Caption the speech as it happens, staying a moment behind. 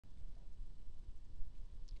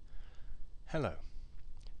Hello.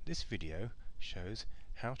 This video shows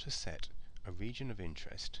how to set a region of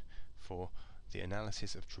interest for the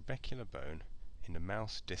analysis of trabecular bone in the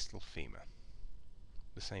mouse distal femur.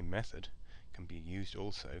 The same method can be used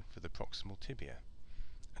also for the proximal tibia,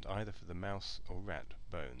 and either for the mouse or rat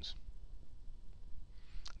bones.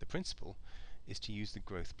 The principle is to use the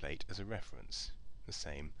growth plate as a reference, the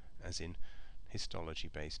same as in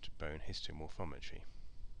histology-based bone histomorphometry.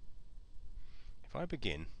 If I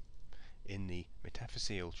begin in the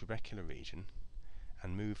metaphyseal trabecular region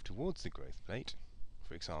and move towards the growth plate,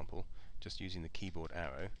 for example, just using the keyboard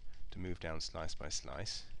arrow to move down slice by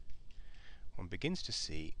slice, one begins to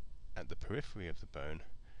see at the periphery of the bone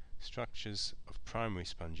structures of primary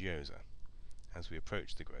spongiosa as we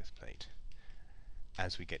approach the growth plate.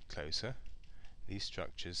 As we get closer, these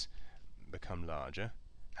structures become larger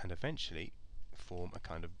and eventually form a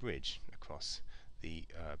kind of bridge across the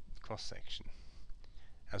cross-section.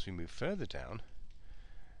 As we move further down,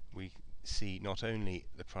 we see not only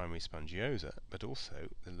the primary spongiosa, but also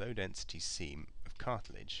the low-density seam of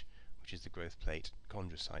cartilage, which is the growth plate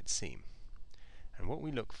chondrocyte seam. And what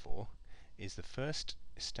we look for is the first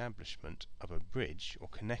establishment of a bridge or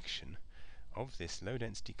connection of this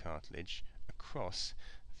low-density cartilage across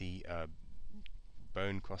the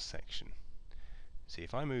bone cross-section. See,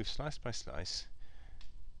 if I move slice by slice,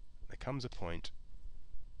 there comes a point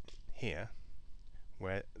here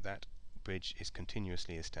where that bridge is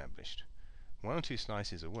continuously established. One or two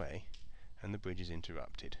slices away and the bridge is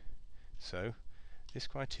interrupted. So this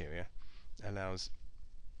criteria allows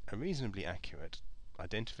a reasonably accurate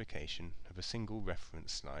identification of a single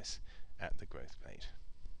reference slice at the growth plate.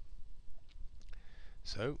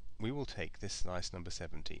 So we will take this slice number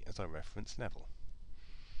 70 as our reference level.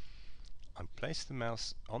 I place the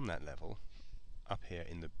mouse on that level up here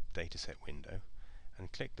in the dataset window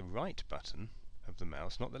and click the right button of the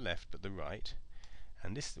mouse, not the left but the right,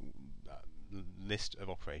 and this list of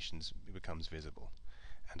operations becomes visible,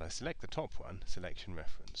 and I select the top one, selection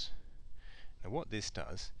reference. Now what this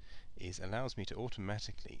does is allows me to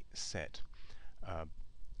automatically set a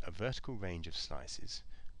vertical range of slices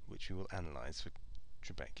which we will analyze for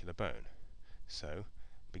trabecular bone. So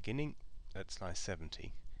beginning at slice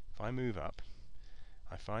 70, if I move up,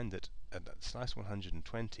 I find that at slice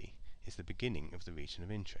 120 is the beginning of the region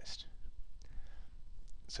of interest.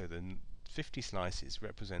 So the 50 slices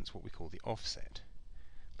represents what we call the offset,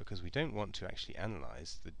 because we don't want to actually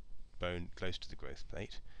analyze the bone close to the growth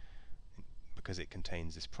plate because it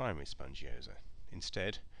contains this primary spongiosa.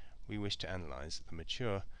 Instead, we wish to analyze the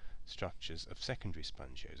mature structures of secondary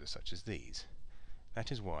spongiosa, such as these. That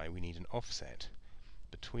is why we need an offset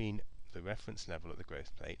between the reference level at the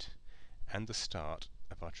growth plate and the start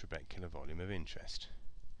of our trabecular volume of interest.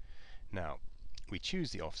 Now, we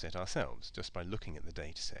choose the offset ourselves just by looking at the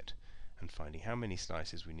dataset and finding how many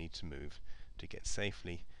slices we need to move to get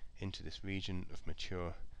safely into this region of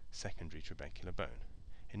mature secondary trabecular bone.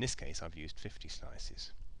 In this case I've used 50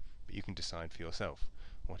 slices, but you can decide for yourself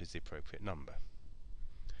what is the appropriate number.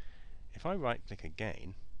 If I right click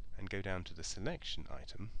again and go down to the selection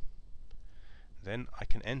item, then I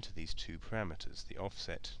can enter these two parameters, the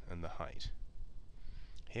offset and the height.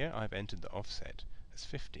 Here I've entered the offset as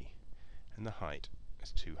 50 and the height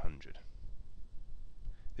as 200.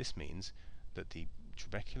 This means that the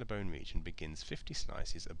trabecular bone region begins 50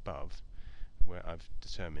 slices above where I've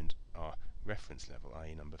determined our reference level,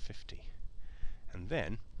 i.e. number 50. And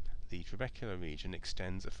then the trabecular region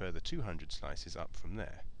extends a further 200 slices up from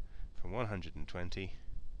there, from 120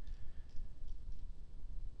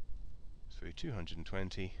 through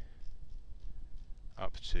 220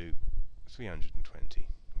 up to 320,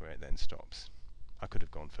 where it then stops. I could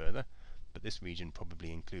have gone further, but this region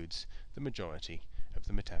probably includes the majority of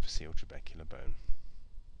the metaphyseal trabecular bone.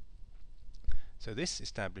 So this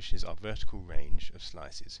establishes our vertical range of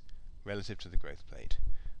slices relative to the growth plate,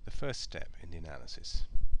 the first step in the analysis.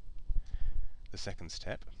 The second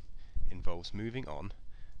step involves moving on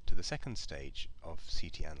to the second stage of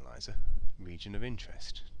CT Analyzer, region of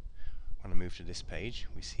interest. When I move to this page,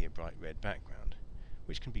 we see a bright red background,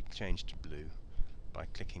 which can be changed to blue by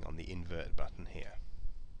clicking on the invert button here.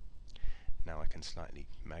 Now I can slightly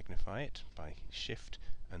magnify it by shift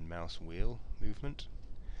and mouse wheel movement,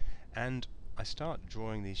 and I start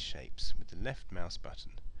drawing these shapes with the left mouse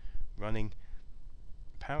button running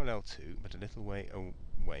parallel to but a little way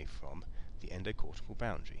away from the endocortical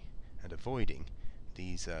boundary and avoiding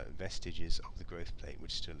these vestiges of the growth plate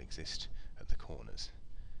which still exist at the corners.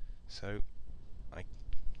 So I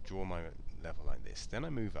draw my level like this. Then I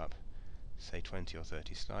move up, say 20 or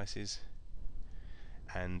 30 slices,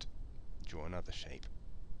 and draw another shape.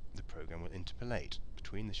 The program will interpolate between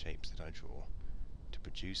between the shapes that I draw to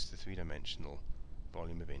produce the three-dimensional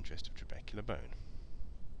volume of interest of trabecular bone.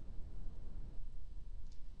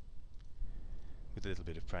 With a little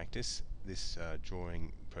bit of practice, this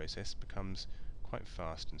drawing process becomes quite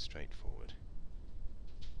fast and straightforward.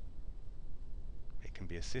 It can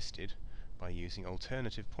be assisted by using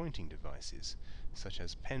alternative pointing devices, such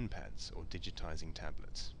as pen pads or digitizing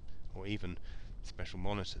tablets, or even special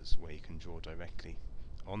monitors where you can draw directly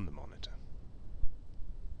on the monitor.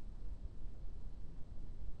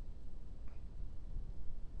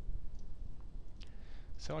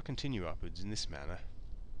 So I continue upwards in this manner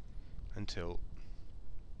until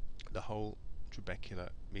the whole trabecular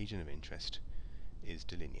region of interest is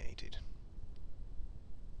delineated.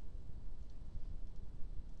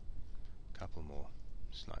 A couple more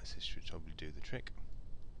slices should probably do the trick.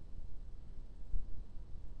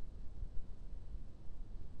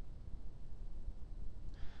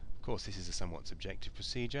 Of course, this is a somewhat subjective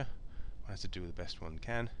procedure. One has to do the best one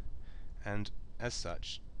can, and as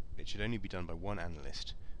such, it should only be done by one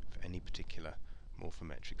analyst for any particular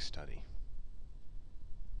morphometric study.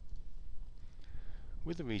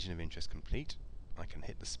 With the region of interest complete, I can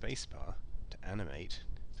hit the spacebar to animate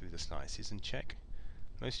through the slices and check,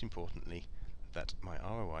 most importantly, that my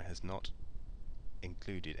ROI has not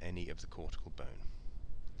included any of the cortical bone.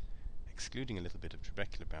 Excluding a little bit of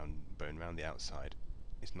trabecular bone around the outside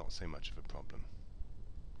is not so much of a problem.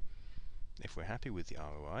 If we're happy with the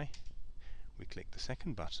ROI, we click the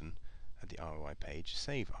second button at the ROI page,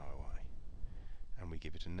 Save ROI, and we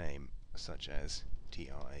give it a name such as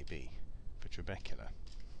TRAB for trabecular.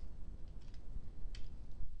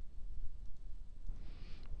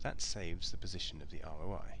 That saves the position of the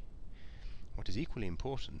ROI. What is equally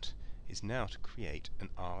important is now to create an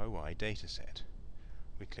ROI dataset.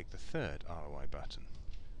 We click the third ROI button,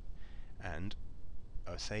 and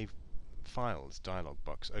a Save Files dialog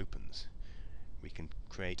box opens. We can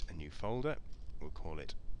create a new folder, we'll call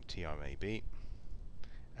it TRAB,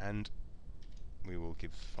 and we will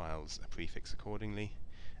give files a prefix accordingly,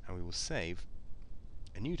 and we will save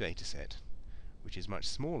a new dataset which is much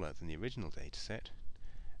smaller than the original dataset,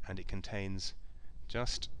 and it contains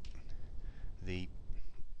just the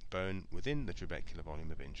bone within the trabecular volume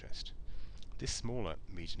of interest. This smaller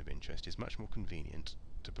region of interest is much more convenient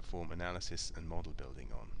to perform analysis and model building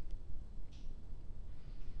on.